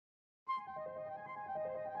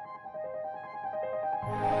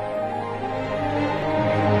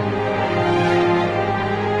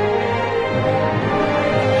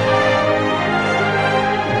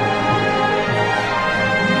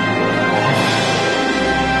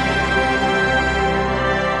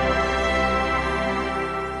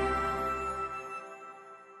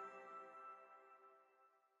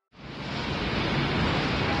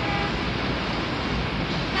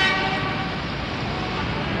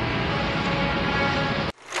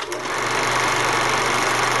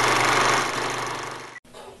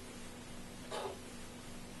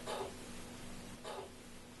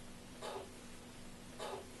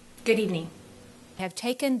Good evening. I have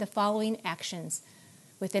taken the following actions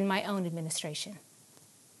within my own administration.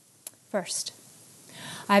 First,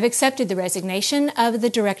 I have accepted the resignation of the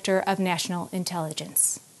Director of National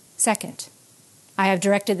Intelligence. Second, I have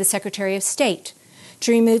directed the Secretary of State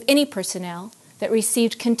to remove any personnel that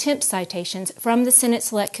received contempt citations from the Senate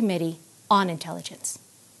Select Committee on Intelligence.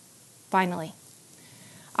 Finally,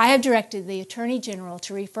 I have directed the Attorney General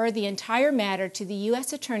to refer the entire matter to the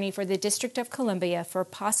U.S. Attorney for the District of Columbia for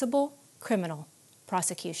possible criminal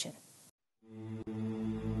prosecution.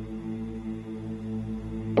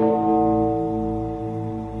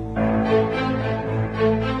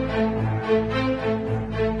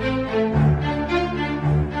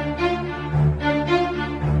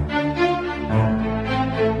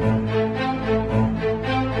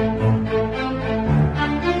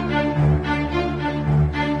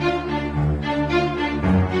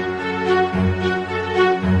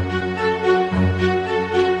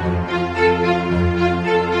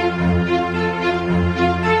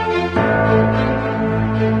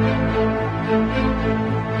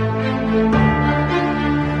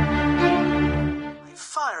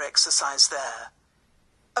 Exercise there.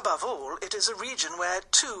 Above all, it is a region where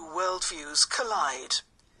two worldviews collide.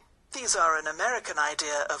 These are an American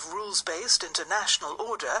idea of rules-based international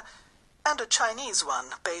order and a Chinese one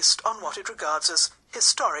based on what it regards as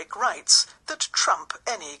historic rights that trump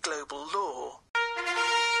any global law.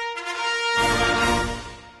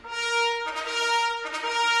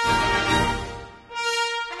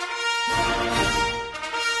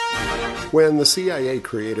 When the CIA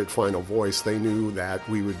created Final Voice, they knew that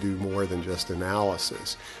we would do more than just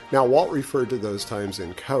analysis. Now, Walt referred to those times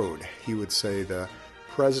in code. He would say the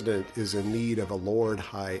president is in need of a Lord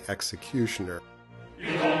High Executioner.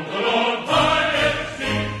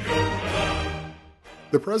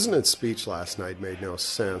 The president's speech last night made no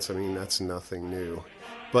sense. I mean, that's nothing new.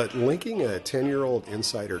 But linking a 10-year-old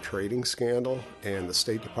insider trading scandal and the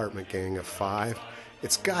State Department Gang of Five,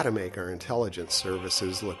 it's got to make our intelligence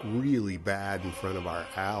services look really bad in front of our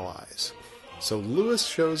allies. So Lewis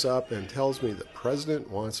shows up and tells me the president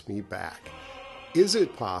wants me back. Is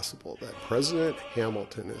it possible that President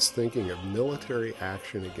Hamilton is thinking of military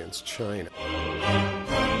action against China?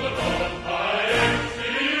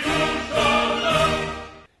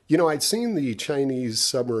 You know, I'd seen the Chinese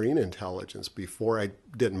submarine intelligence before. I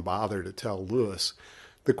didn't bother to tell Lewis.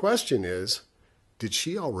 The question is, did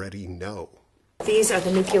she already know? These are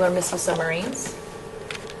the nuclear missile submarines.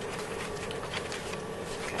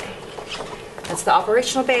 Okay. That's the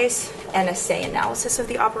operational base, NSA analysis of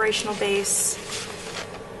the operational base.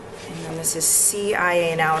 And then this is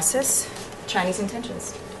CIA analysis, Chinese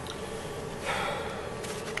intentions.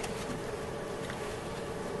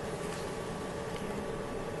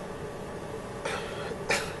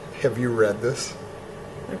 Have you read this?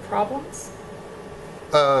 No problems?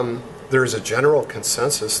 There's a general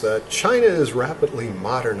consensus that China is rapidly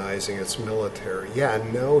modernizing its military. Yeah,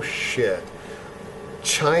 no shit.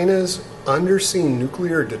 China's undersea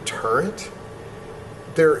nuclear deterrent?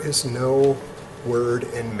 There is no word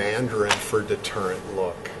in Mandarin for deterrent.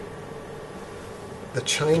 Look. The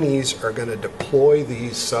Chinese are going to deploy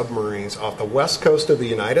these submarines off the west coast of the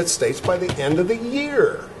United States by the end of the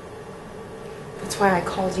year. That's why I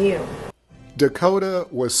called you. Dakota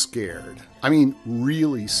was scared. I mean,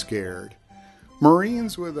 really scared.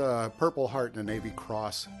 Marines with a Purple Heart and a Navy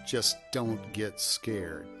Cross just don't get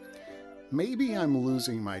scared. Maybe I'm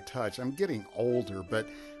losing my touch. I'm getting older, but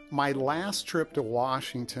my last trip to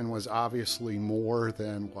Washington was obviously more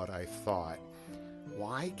than what I thought.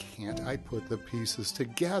 Why can't I put the pieces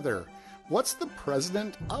together? What's the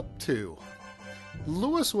president up to?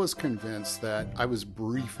 Lewis was convinced that I was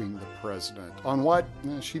briefing the president on what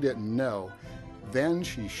she didn't know. Then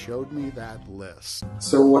she showed me that list.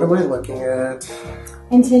 So what am I looking at?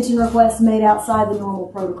 Intention requests made outside the normal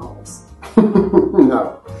protocols.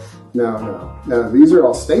 No. These are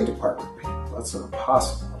all State Department people. That's not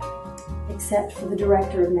possible. Except for the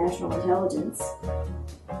Director of National Intelligence.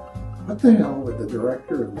 What the hell would the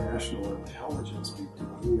Director of National Intelligence be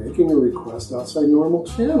doing, making a request outside normal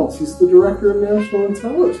channels? He's the Director of National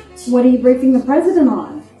Intelligence. What are you briefing the president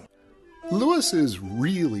on? Lewis is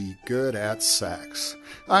really good at sex.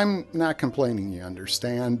 I'm not complaining, you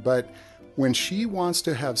understand, but when she wants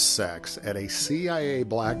to have sex at a CIA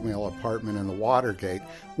blackmail apartment in the Watergate,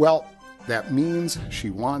 well, that means she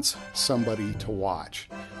wants somebody to watch.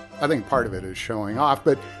 I think part of it is showing off,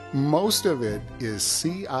 but most of it is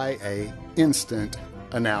CIA instant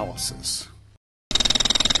analysis.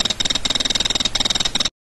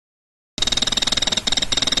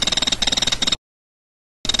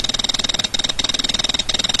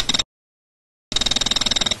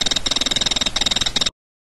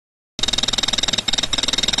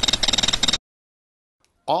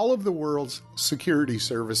 All of the world's security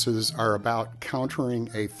services are about countering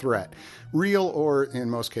a threat, real or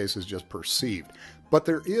in most cases just perceived. But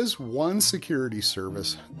there is one security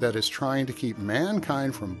service that is trying to keep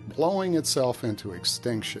mankind from blowing itself into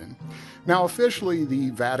extinction. Now, officially,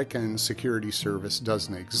 the Vatican Security Service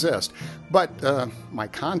doesn't exist, but my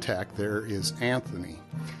contact there is Anthony.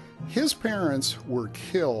 His parents were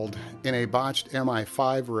killed in a botched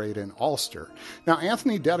MI5 raid in Ulster. Now,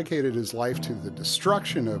 Anthony dedicated his life to the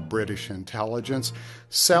destruction of British intelligence,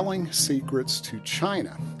 selling secrets to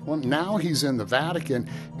China. Well, now he's in the Vatican,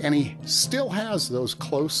 and he still has those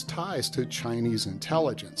close ties to Chinese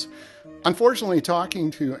intelligence. Unfortunately, talking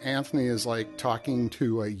to Anthony is like talking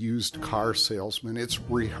to a used car salesman. It's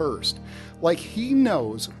rehearsed. Like he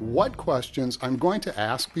knows what questions I'm going to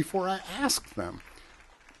ask before I ask them.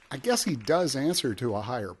 I guess he does answer to a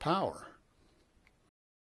higher power.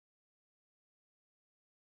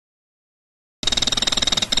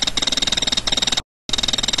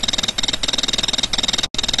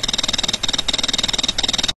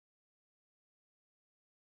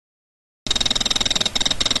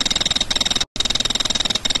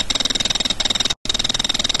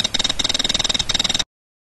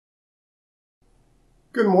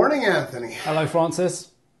 Good morning, Anthony. Hello, Francis.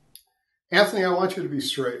 Anthony, I want you to be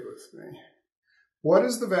straight with me. What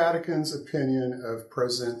is the Vatican's opinion of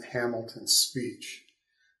President Hamilton's speech?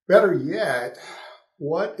 Better yet,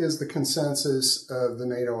 what is the consensus of the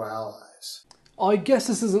NATO allies? I guess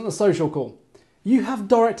this isn't a social call. You have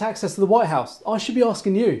direct access to the White House. I should be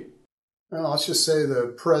asking you. Well, let's just say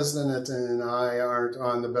the president and I aren't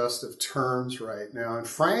on the best of terms right now. And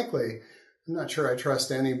frankly, I'm not sure I trust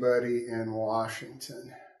anybody in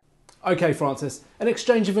Washington. Okay, Francis. An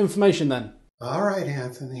exchange of information then. All right,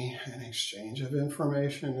 Anthony. An exchange of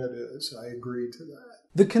information it is. I agree to that.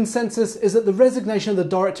 The consensus is that the resignation of the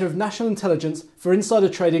Director of National Intelligence for insider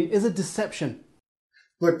trading is a deception.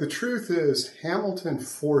 Look, the truth is Hamilton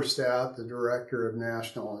forced out the Director of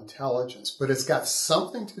National Intelligence, but it's got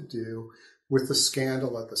something to do with the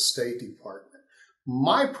scandal at the State Department.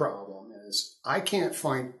 My problem is I can't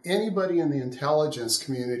find anybody in the intelligence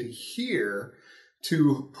community here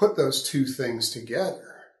to put those two things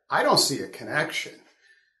together. I don't see a connection.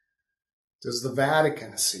 Does the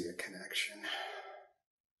Vatican see a connection?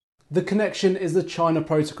 The connection is the China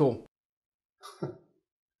Protocol.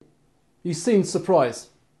 You seem surprised.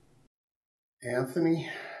 Anthony,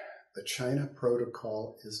 the China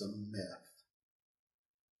Protocol is a myth.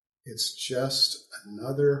 It's just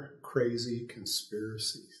another crazy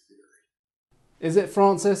conspiracy theory. Is it,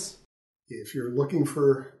 Francis? If you're looking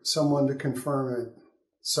for someone to confirm it,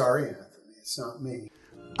 sorry, Anthony, it's not me.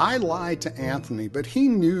 I lied to Anthony, but he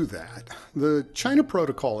knew that. The China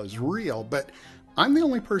Protocol is real, but I'm the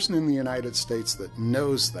only person in the United States that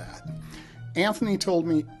knows that. Anthony told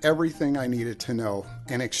me everything I needed to know,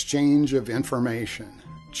 an exchange of information.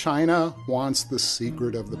 China wants the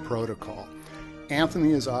secret of the protocol.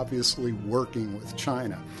 Anthony is obviously working with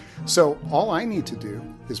China. So all I need to do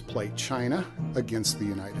is play China against the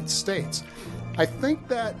United States. I think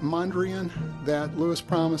that Mondrian that Lewis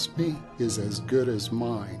promised me is as good as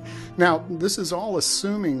mine. Now, this is all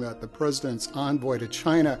assuming that the President's Envoy to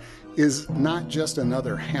China is not just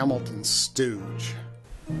another Hamilton stooge.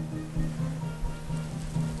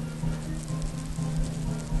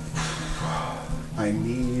 I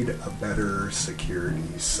need a better security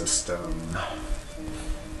system.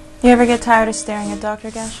 You ever get tired of staring at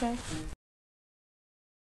Dr. Gachet?